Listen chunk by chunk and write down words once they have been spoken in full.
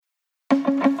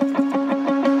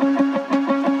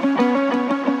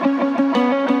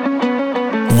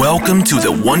Welcome to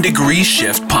the One Degree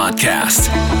Shift podcast,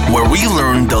 where we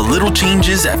learn the little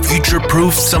changes that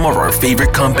future-proof some of our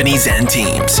favorite companies and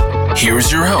teams.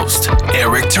 Here's your host,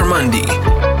 Eric Termundi.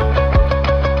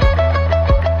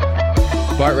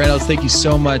 Bart Reynolds, thank you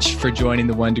so much for joining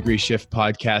the One Degree Shift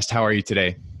podcast. How are you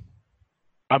today?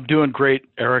 I'm doing great,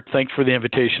 Eric. Thanks for the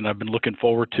invitation. I've been looking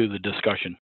forward to the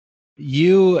discussion.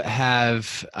 You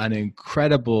have an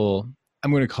incredible, I'm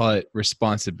going to call it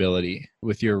responsibility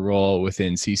with your role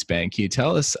within C-SPAN. Can you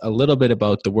tell us a little bit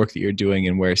about the work that you're doing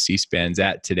and where C-SPAN's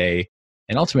at today,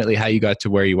 and ultimately how you got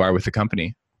to where you are with the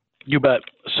company? You bet.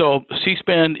 So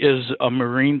C-SPAN is a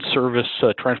marine service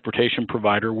transportation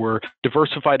provider. We're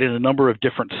diversified in a number of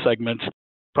different segments.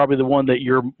 Probably the one that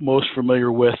you're most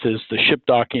familiar with is the ship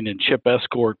docking and ship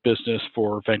escort business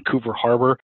for Vancouver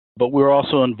Harbor. But we're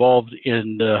also involved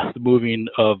in the moving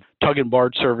of tug and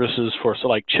barge services for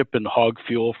like chip and hog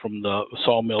fuel from the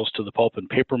sawmills to the pulp and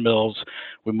paper mills.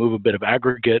 We move a bit of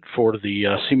aggregate for the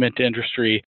cement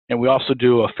industry, and we also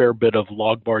do a fair bit of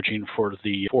log barging for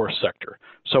the forest sector.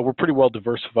 So we're pretty well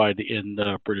diversified in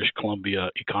the British Columbia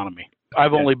economy.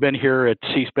 I've only been here at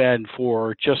C-SPAN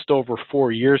for just over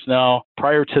 4 years now.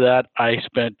 Prior to that, I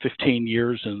spent 15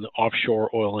 years in the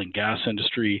offshore oil and gas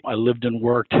industry. I lived and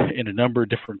worked in a number of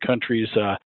different countries.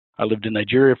 I lived in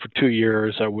Nigeria for 2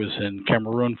 years. I was in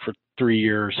Cameroon for 3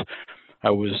 years. I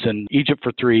was in Egypt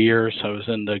for 3 years. I was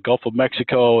in the Gulf of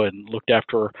Mexico and looked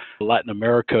after Latin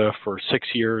America for 6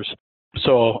 years.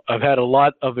 So I've had a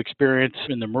lot of experience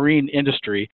in the marine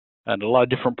industry and a lot of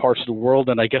different parts of the world.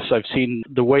 And I guess I've seen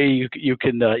the way you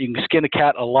can skin a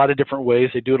cat a lot of different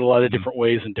ways. They do it a lot of different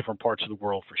ways in different parts of the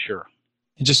world for sure.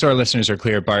 And just so our listeners are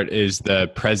clear, Bart is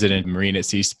the president of Marine at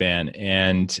C-SPAN.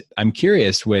 And I'm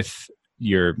curious, with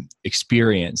your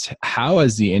experience, how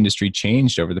has the industry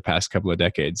changed over the past couple of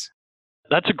decades?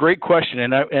 That's a great question.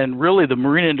 And really the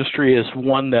marine industry is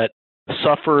one that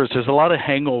suffers. There's a lot of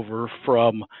hangover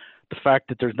from the fact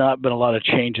that there's not been a lot of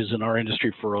changes in our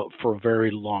industry for a very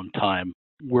long time.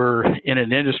 We're in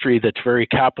an industry that's very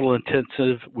capital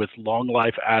intensive with long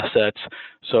life assets.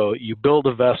 So you build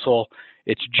a vessel,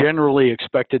 it's generally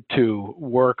expected to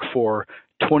work for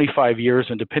 25 years,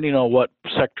 and depending on what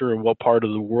sector and what part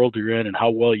of the world you're in and how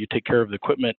well you take care of the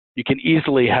equipment, you can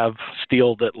easily have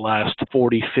steel that lasts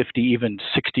 40, 50, even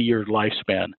 60-year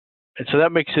lifespan. And so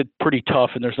that makes it pretty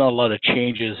tough, and there's not a lot of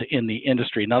changes in the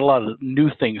industry, not a lot of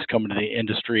new things coming to the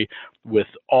industry with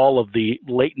all of the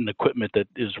latent equipment that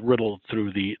is riddled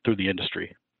through the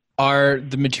industry. Are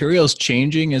the materials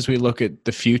changing as we look at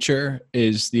the future?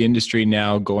 Is the industry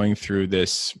now going through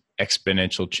this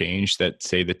exponential change that,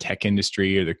 say, the tech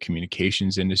industry or the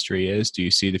communications industry is? Do you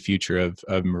see the future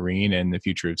of marine and the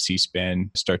future of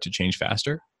C-SPAN start to change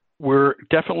faster? We're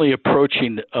definitely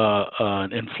approaching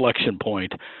an inflection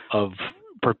point of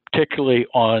particularly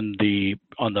on the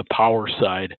power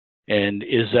side. And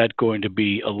is that going to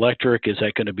be electric? Is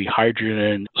that going to be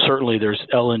hydrogen? Certainly there's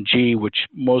LNG, which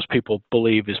most people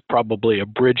believe is probably a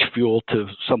bridge fuel to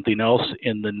something else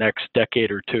in the next decade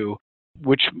or two,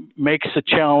 which makes the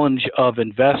challenge of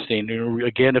investing.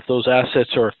 Again, if those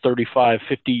assets are 35,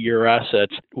 50-year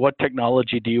assets, what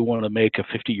technology do you want to make a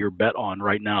 50-year bet on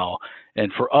right now?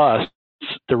 And for us,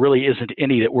 there really isn't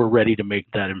any that we're ready to make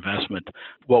that investment.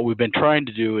 What we've been trying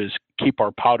to do is keep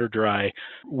our powder dry.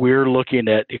 We're looking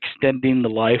at extending the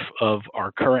life of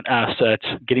our current assets,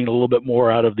 getting a little bit more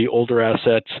out of the older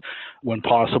assets when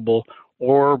possible,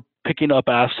 or picking up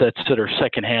assets that are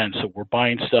secondhand. So we're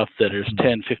buying stuff that is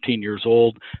 10, 15 years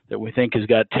old that we think has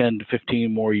got 10 to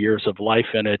 15 more years of life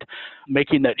in it,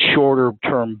 making that shorter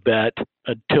term bet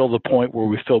until the point where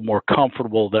we feel more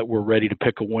comfortable that we're ready to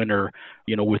pick a winner,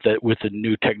 with the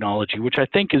new technology, which I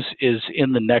think is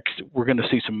in the next, we're going to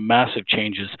see some massive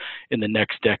changes in the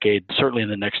next decade, certainly in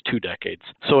the next 2 decades.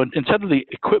 So instead of the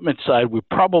equipment side, we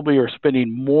probably are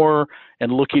spending more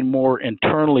and looking more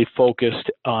internally focusing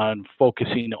on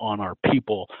our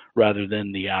people rather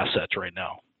than the assets right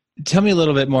now. Tell me a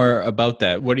little bit more about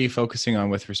that. What are you focusing on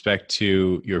with respect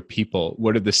to your people?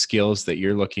 What are the skills that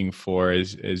you're looking for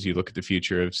as you look at the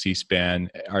future of C-SPAN?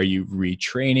 Are you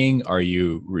retraining? Are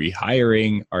you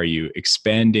rehiring? Are you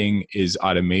expanding? Is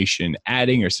automation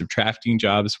adding or subtracting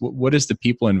jobs? What does the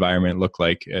people environment look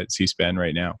like at C-SPAN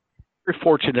right now? We're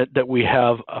fortunate that we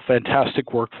have a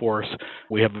fantastic workforce.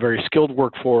 We have a very skilled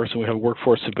workforce, and we have a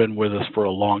workforce that's been with us for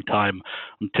a long time.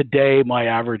 Today, my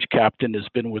average captain has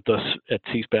been with us at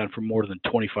C-SPAN for more than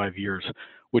 25 years.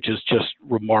 which is just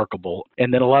remarkable.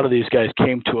 And then a lot of these guys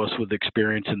came to us with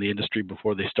experience in the industry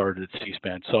before they started at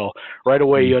C-SPAN. So right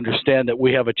away, you understand that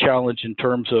we have a challenge in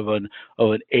terms of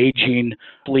an aging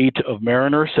fleet of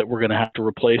mariners that we're going to have to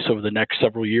replace over the next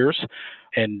several years.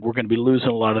 And we're going to be losing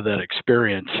a lot of that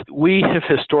experience. We have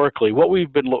historically, what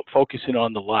we've been focusing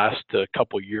on the last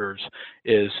couple of years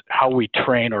is how we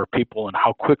train our people and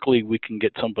how quickly we can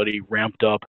get somebody ramped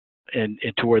up and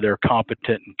to where they're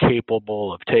competent and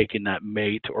capable of taking that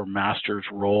mate or master's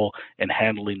role and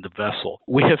handling the vessel.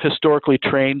 We have historically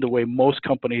trained the way most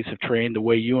companies have trained, the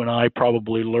way you and I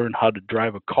probably learned how to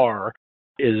drive a car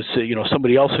is,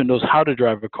 somebody else who knows how to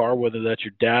drive a car, whether that's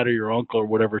your dad or your uncle or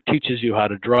whatever, teaches you how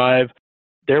to drive.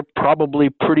 They're probably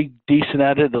pretty decent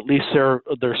at it. At least they're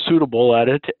suitable at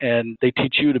it, and they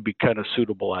teach you to be kind of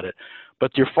suitable at it.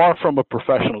 But you're far from a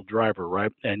professional driver,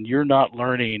 right? And you're not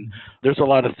learning. There's a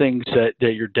lot of things that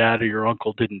your dad or your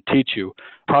uncle didn't teach you.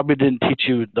 Probably didn't teach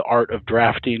you the art of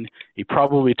drafting. He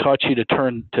probably taught you to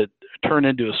turn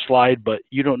into a slide, but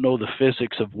you don't know the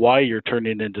physics of why you're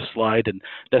turning into slide and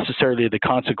necessarily the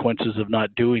consequences of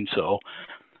not doing so.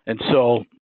 And so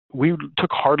we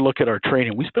took a hard look at our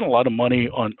training. We spent a lot of money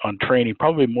on training,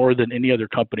 probably more than any other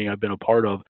company I've been a part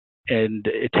of. And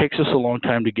it takes us a long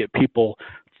time to get people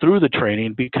through the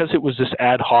training because it was this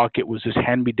ad hoc, it was this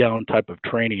hand-me-down type of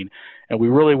training. And we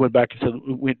really went back and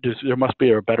said, there must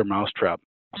be a better mousetrap.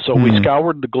 So we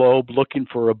scoured the globe looking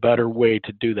for a better way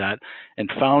to do that and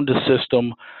found a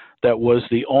system that was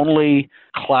the only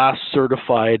class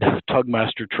certified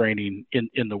tugmaster training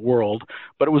in the world,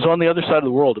 but it was on the other side of the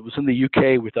world. It was in the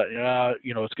UK. We thought, it's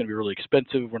going to be really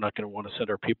expensive. We're not going to want to send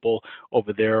our people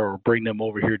over there or bring them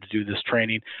over here to do this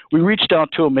training. We reached out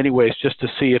to them anyways just to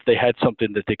see if they had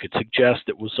something that they could suggest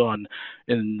that was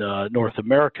in North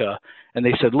America. And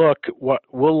they said, look,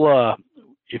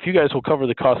 if you guys will cover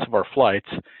the cost of our flights,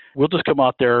 we'll just come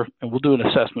out there and we'll do an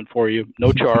assessment for you,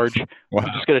 no charge. Wow.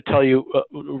 I'm just going to tell you,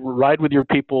 ride with your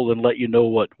people and let you know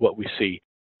what we see.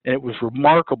 And it was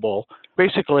remarkable.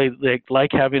 Basically,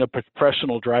 like having a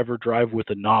professional driver drive with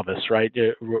a novice, right,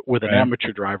 with an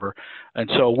amateur driver. And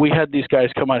so we had these guys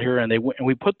come out here, and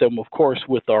we put them, of course,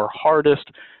 with our hardest,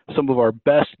 some of our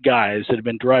best guys that have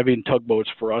been driving tugboats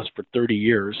for us for 30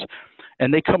 years.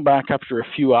 And they come back after a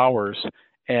few hours,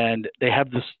 and they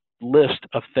have this list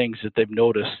of things that they've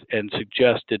noticed and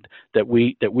suggested that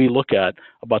we look at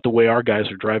about the way our guys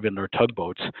are driving their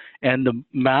tugboats. And the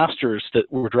masters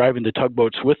that were driving the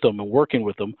tugboats with them and working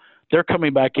with them, they're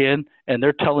coming back in and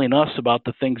they're telling us about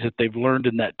the things that they've learned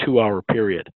in that 2-hour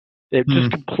period. It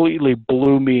just completely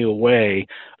blew me away,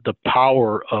 the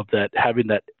power of that, having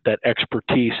that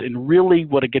expertise. And really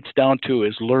what it gets down to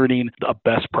is learning a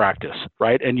best practice,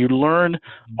 right? And you learn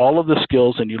all of the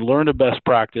skills and you learn a best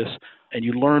practice and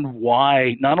you learn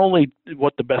why, not only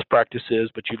what the best practice is,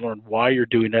 but you learn why you're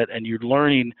doing it. And you're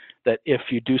learning that if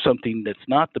you do something that's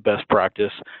not the best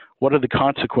practice, what are the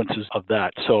consequences of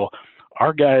that? So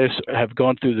our guys have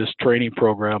gone through this training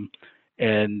program,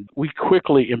 and we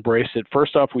quickly embraced it.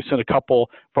 First off, we sent a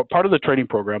couple, part of the training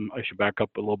program, I should back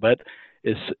up a little bit,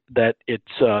 is that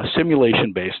it's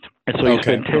simulation based. And so you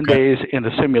spend 10 days in the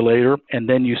simulator, and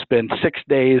then you spend 6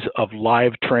 days of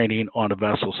live training on a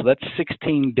vessel. So that's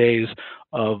 16 days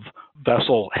of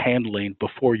vessel handling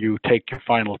before you take your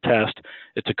final test.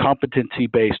 It's a competency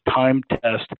based time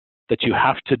test that you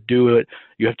have to do it.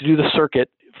 You have to do the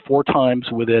circuit 4 times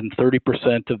within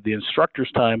 30% of the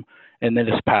instructor's time, and then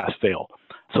it's pass-fail.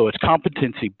 So it's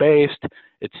competency-based.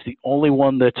 It's the only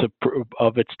one that's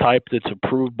of its type that's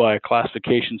approved by a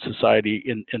classification society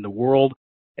in the world.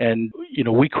 And,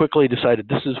 we quickly decided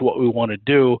this is what we want to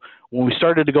do. When we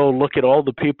started to go look at all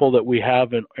the people that we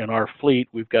have in our fleet,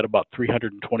 we've got about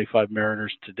 325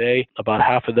 mariners today. About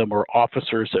half of them are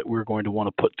officers that we're going to want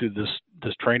to put through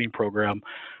this training program.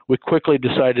 We quickly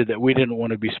decided that we didn't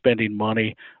want to be spending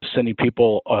money sending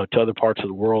people to other parts of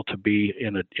the world to be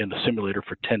in a simulator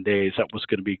for 10 days. That was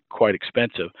going to be quite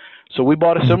expensive. So we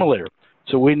bought a simulator.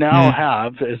 So we now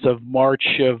have, as of March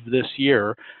of this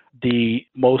year, the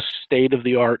most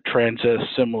state-of-the-art Transys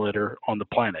simulator on the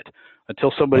planet.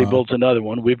 Until somebody builds another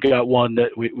one, we've got one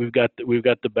that we've got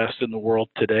the best in the world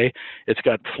today. It's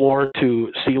got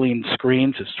floor-to-ceiling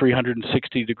screens. It's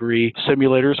 360-degree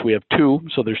simulators. We have 2,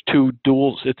 so there's 2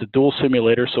 duals. It's a dual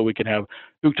simulator, so we can have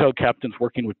 2 tug captains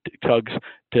working with tugs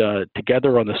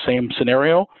together on the same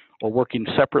scenario, or working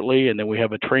separately. And then we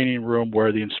have a training room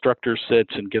where the instructor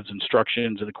sits and gives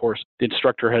instructions. And of course, the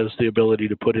instructor has the ability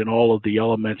to put in all of the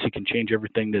elements. He can change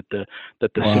everything that the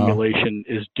simulation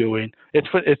is doing.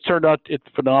 It's turned out, it's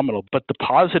phenomenal. But the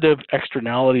positive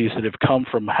externalities that have come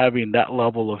from having that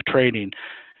level of training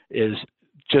is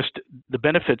just the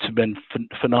benefits have been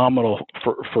phenomenal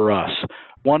for us.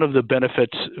 One of the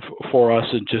benefits for us,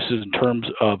 and just in terms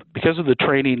of, because of the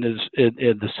training is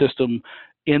in the system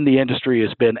in the industry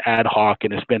has been ad hoc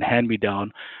and it's been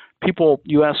hand-me-down.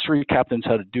 You ask 3 captains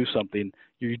how to do something,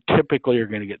 you typically are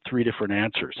going to get 3 different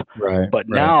answers. Right. But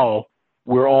now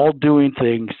we're all doing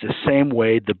things the same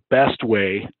way, the best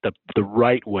way, the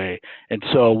right way. And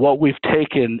so what we've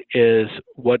taken is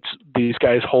what these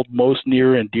guys hold most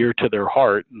near and dear to their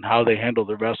heart and how they handle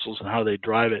their vessels and how they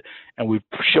drive it. And we've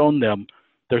shown them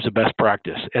there's a best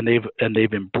practice, and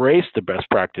they've embraced the best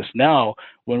practice. Now,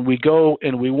 when we go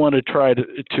and we want to try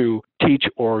to teach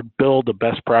or build a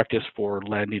best practice for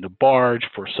landing a barge,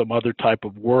 for some other type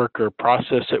of work or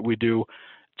process that we do,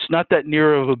 it's not that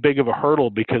near of a big of a hurdle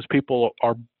because people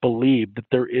believe that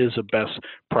there is a best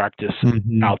practice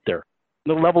out there.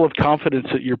 The level of confidence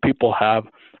that your people have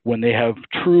when they have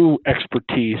true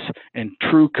expertise and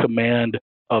true command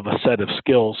of a set of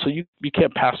skills. So you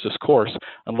can't pass this course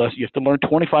unless you have to learn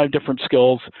 25 different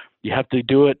skills. You have to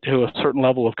do it to a certain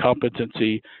level of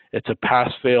competency. It's a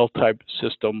pass-fail type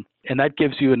system, and that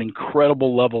gives you an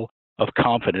incredible level of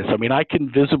confidence. I mean, I can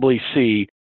visibly see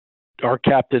our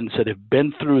captains that have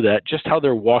been through that, just how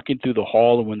they're walking through the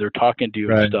hall and when they're talking to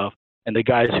you and stuff, and the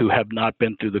guys who have not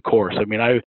been through the course. I mean,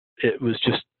 it was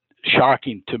just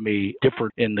shocking to me,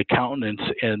 different in the countenance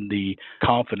and the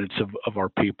confidence of our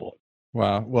people.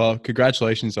 Wow. Well,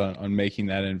 congratulations on making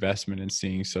that investment and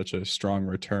seeing such a strong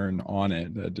return on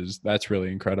it. That's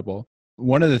really incredible.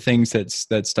 One of the things that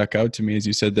stuck out to me is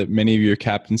you said that many of your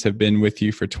captains have been with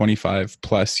you for 25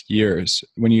 plus years.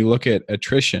 When you look at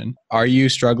attrition, are you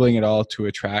struggling at all to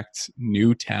attract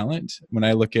new talent? When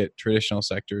I look at traditional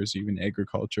sectors, even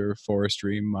agriculture,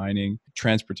 forestry, mining,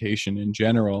 transportation in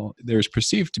general, there's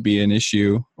perceived to be an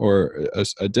issue or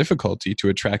a difficulty to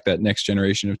attract that next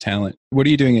generation of talent. What are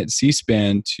you doing at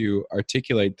Seaspan to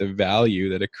articulate the value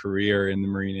that a career in the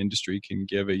marine industry can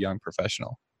give a young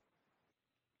professional?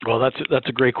 Well, that's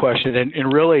a great question.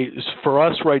 And really, for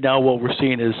us right now, what we're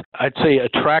seeing is, I'd say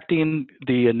attracting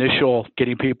the initial,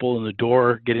 getting people in the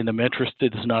door, getting them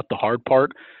interested is not the hard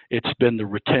part. It's been the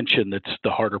retention that's the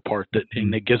harder part,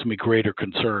 and it gives me greater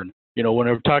concern. You know, when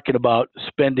I'm talking about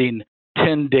spending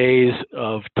 10 days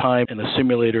of time in a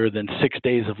simulator, then 6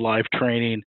 days of live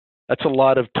training, that's a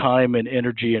lot of time and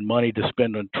energy and money to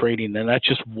spend on training. And that's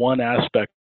just one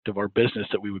aspect of our business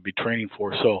that we would be training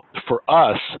for. So for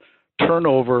us,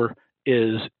 turnover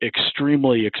is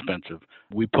extremely expensive.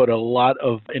 We put a lot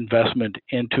of investment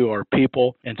into our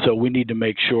people, and so we need to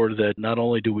make sure that not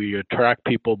only do we attract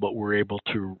people, but we're able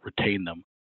to retain them.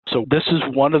 So this is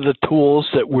one of the tools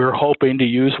that we're hoping to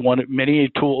use, many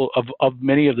of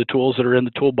the tools that are in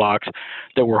the toolbox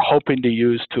that we're hoping to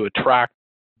use to attract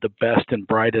the best and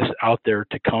brightest out there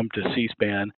to come to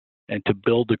Seaspan and to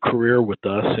build a career with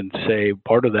us. And say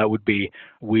part of that would be,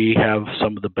 we have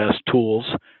some of the best tools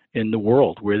in the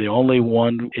world. We're the only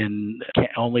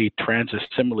only transit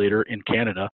simulator in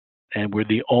Canada, and we're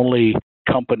the only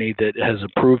company that has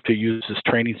approved to use this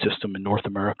training system in North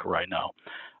America right now.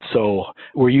 So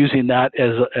we're using that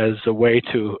as a way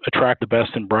to attract the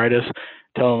best and brightest,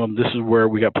 telling them this is where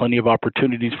we got plenty of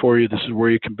opportunities for you. This is where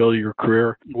you can build your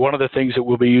career. One of the things that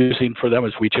we'll be using for them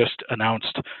is, we just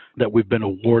announced that we've been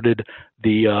awarded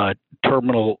the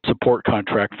terminal support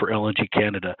contract for LNG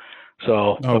Canada.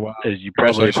 So as you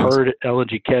probably have heard,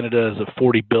 LNG Canada is a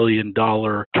 $40 billion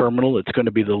terminal. It's going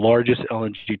to be the largest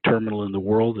LNG terminal in the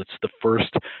world. It's the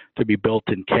first to be built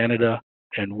in Canada,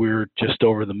 and we're just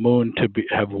over the moon to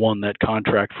have won that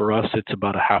contract. For us, it's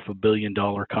about a $500 million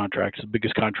contract. It's the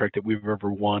biggest contract that we've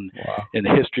ever won in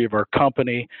the history of our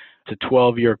company. It's a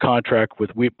 12-year contract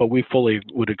but we fully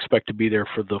would expect to be there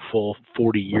for the full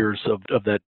 40 years of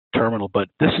that terminal. But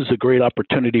this is a great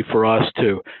opportunity for us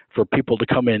for people to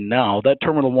come in now. That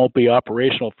terminal won't be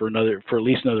operational for at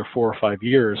least another 4 or 5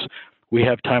 years. We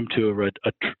have time to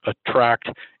attract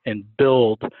and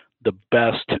build the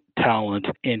best talent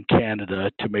in Canada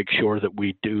to make sure that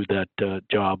we do that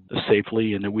job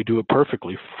safely and that we do it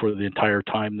perfectly for the entire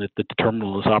time that the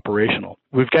terminal is operational.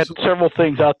 We've got several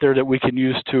things out there that we can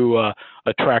use to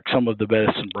attract some of the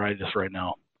best and brightest right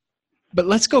now. But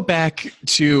let's go back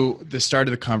to the start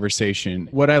of the conversation.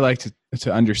 What I like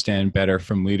to understand better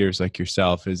from leaders like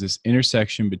yourself is this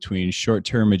intersection between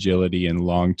short-term agility and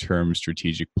long-term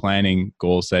strategic planning,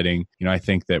 goal setting. You know, I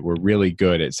think that we're really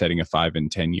good at setting a 5 and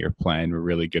 10-year plan. We're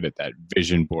really good at that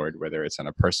vision board, whether it's on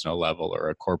a personal level or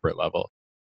a corporate level.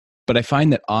 But I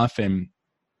find that often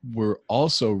we're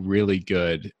also really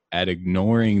good at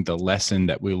ignoring the lesson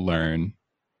that we learn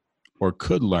or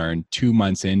could learn 2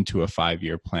 months into a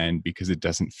 5-year plan because it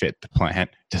doesn't fit the plan, it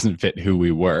doesn't fit who we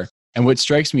were. And what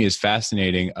strikes me as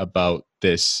fascinating about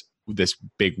this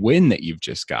big win that you've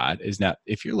just got is that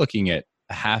if you're looking at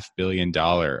a $500 million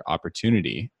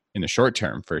opportunity in the short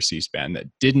term for C-SPAN that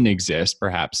didn't exist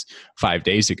perhaps 5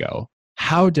 days ago,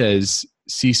 how does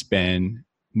C-SPAN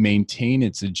maintain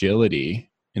its agility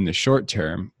in the short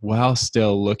term while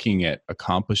still looking at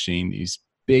accomplishing these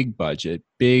big budget,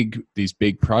 these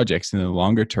big projects in the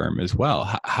longer term as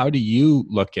well? How do you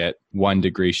look at 1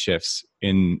 degree shifts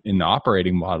in the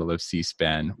operating model of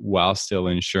C-SPAN while still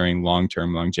ensuring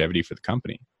long-term longevity for the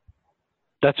company?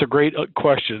 That's a great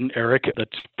question, Eric.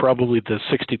 That's probably the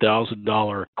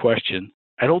 $60,000 question.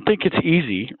 I don't think it's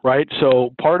easy, right?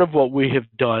 So part of what we have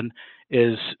done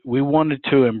is we wanted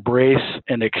to embrace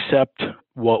and accept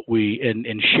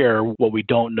and share what we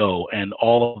don't know and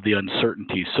all of the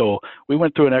uncertainty. So we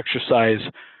went through an exercise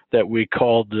that we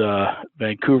called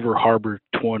Vancouver Harbor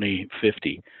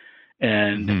 2050.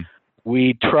 And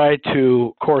we try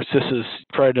to, of course, this is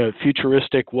trying to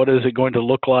futuristic. What is it going to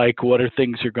look like? What are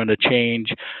things that are going to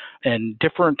change? And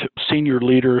different senior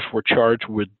leaders were charged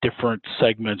with different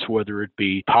segments, whether it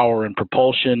be power and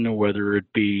propulsion, whether it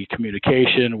be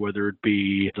communication, whether it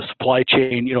be the supply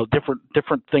chain,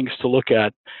 different things to look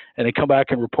at. And they come back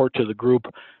and report to the group,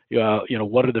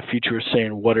 what are the futurists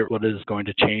saying? What is going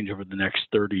to change over the next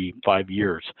 35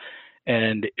 years?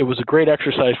 And it was a great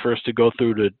exercise for us to go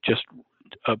through to just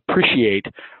appreciate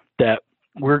that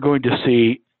we're going to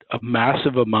see a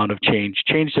massive amount of change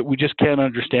that we just can't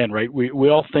understand, right? We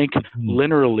all think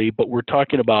linearly, but we're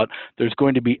talking about there's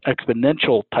going to be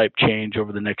exponential type change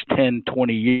over the next 10,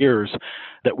 20 years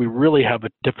that we really have a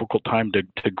difficult time to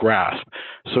grasp.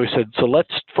 So we said, so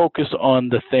let's focus on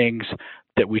the things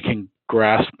that we can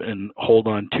grasp and hold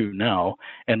on to now,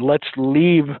 and let's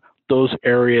leave those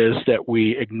areas that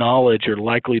we acknowledge are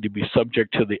likely to be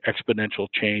subject to the exponential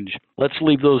change. Let's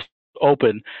leave those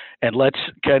open and let's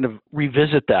kind of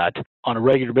revisit that on a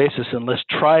regular basis, and let's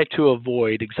try to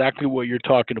avoid exactly what you're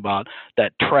talking about,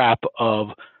 that trap of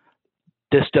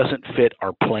this doesn't fit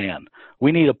our plan.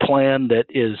 We need a plan that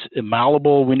is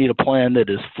malleable. We need a plan that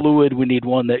is fluid. We need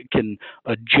one that can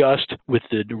adjust with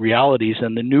the realities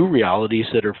and the new realities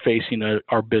that are facing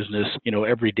our business,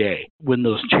 every day when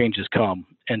those changes come.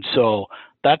 And so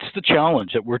that's the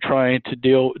challenge that we're trying to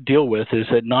deal with, is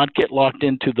that not get locked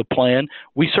into the plan.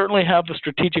 We certainly have a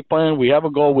strategic plan. We have a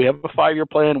goal. We have a 5-year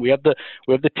plan. We have the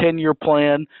 10-year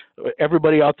plan.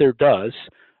 Everybody out there does.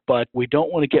 But we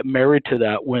don't want to get married to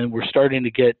that when we're starting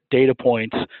to get data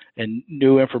points and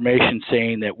new information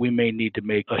saying that we may need to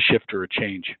make a shift or a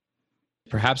change.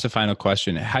 Perhaps a final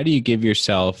question. How do you give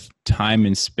yourself time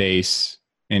and space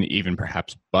and even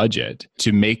perhaps budget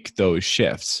to make those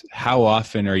shifts? How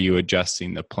often are you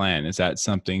adjusting the plan? Is that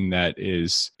something that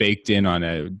is baked in on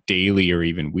a daily or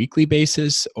even weekly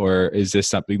basis? Or is this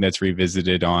something that's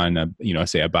revisited on a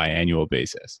biannual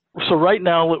basis? So right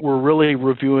now we're really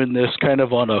reviewing this kind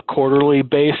of on a quarterly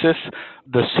basis.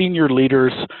 The senior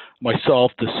leaders,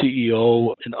 myself, the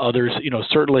CEO, and others,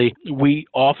 certainly we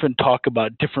often talk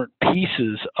about different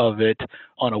pieces of it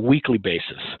on a weekly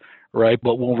basis. Right.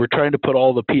 But when we're trying to put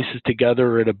all the pieces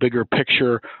together in a bigger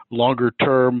picture, longer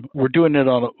term, we're doing it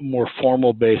on a more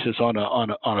formal basis on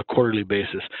a quarterly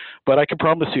basis. But I can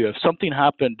promise you, if something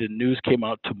happened and news came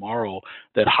out tomorrow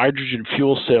that hydrogen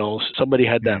fuel cells, somebody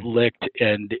had that licked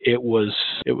and it was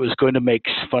going to make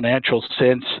financial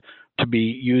sense to be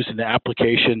used in the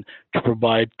application to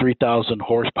provide 3,000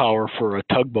 horsepower for a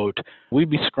tugboat, we'd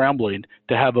be scrambling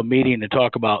to have a meeting and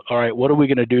talk about, all right, what are we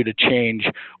going to do to change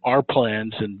our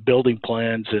plans and building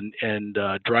plans and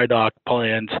dry dock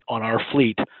plans on our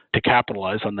fleet to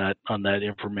capitalize on that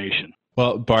information.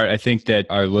 Well, Bart, I think that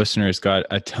our listeners got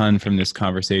a ton from this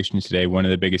conversation today. One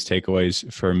of the biggest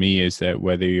takeaways for me is that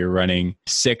whether you're running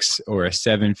 6 or a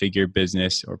 7-figure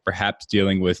business, or perhaps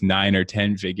dealing with 9 or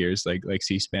 10 figures like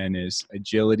C-SPAN is,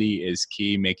 agility is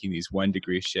key. Making these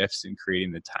 1-degree shifts and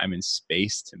creating the time and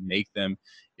space to make them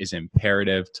is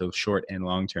imperative to short and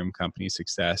long-term company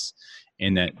success.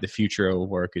 And that the future of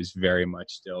work is very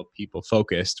much still people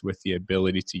focused, with the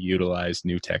ability to utilize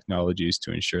new technologies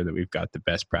to ensure that we've got the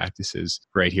best practices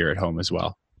right here at home as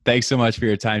well. Thanks so much for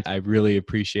your time. I really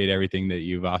appreciate everything that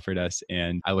you've offered us,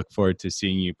 and I look forward to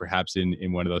seeing you perhaps in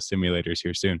one of those simulators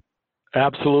here soon.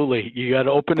 Absolutely. You got an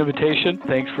open invitation.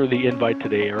 Thanks for the invite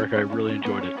today, Eric. I really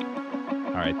enjoyed it.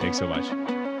 All right. Thanks so much.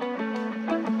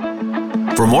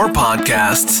 For more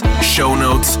podcasts, show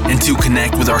notes, and to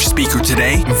connect with our speaker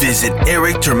today, visit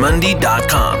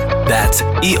erictermunde.com. That's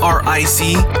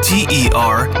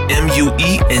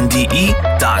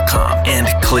ERICTERMUENDE.com,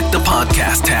 and click the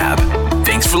podcast tab.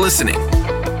 Thanks for listening.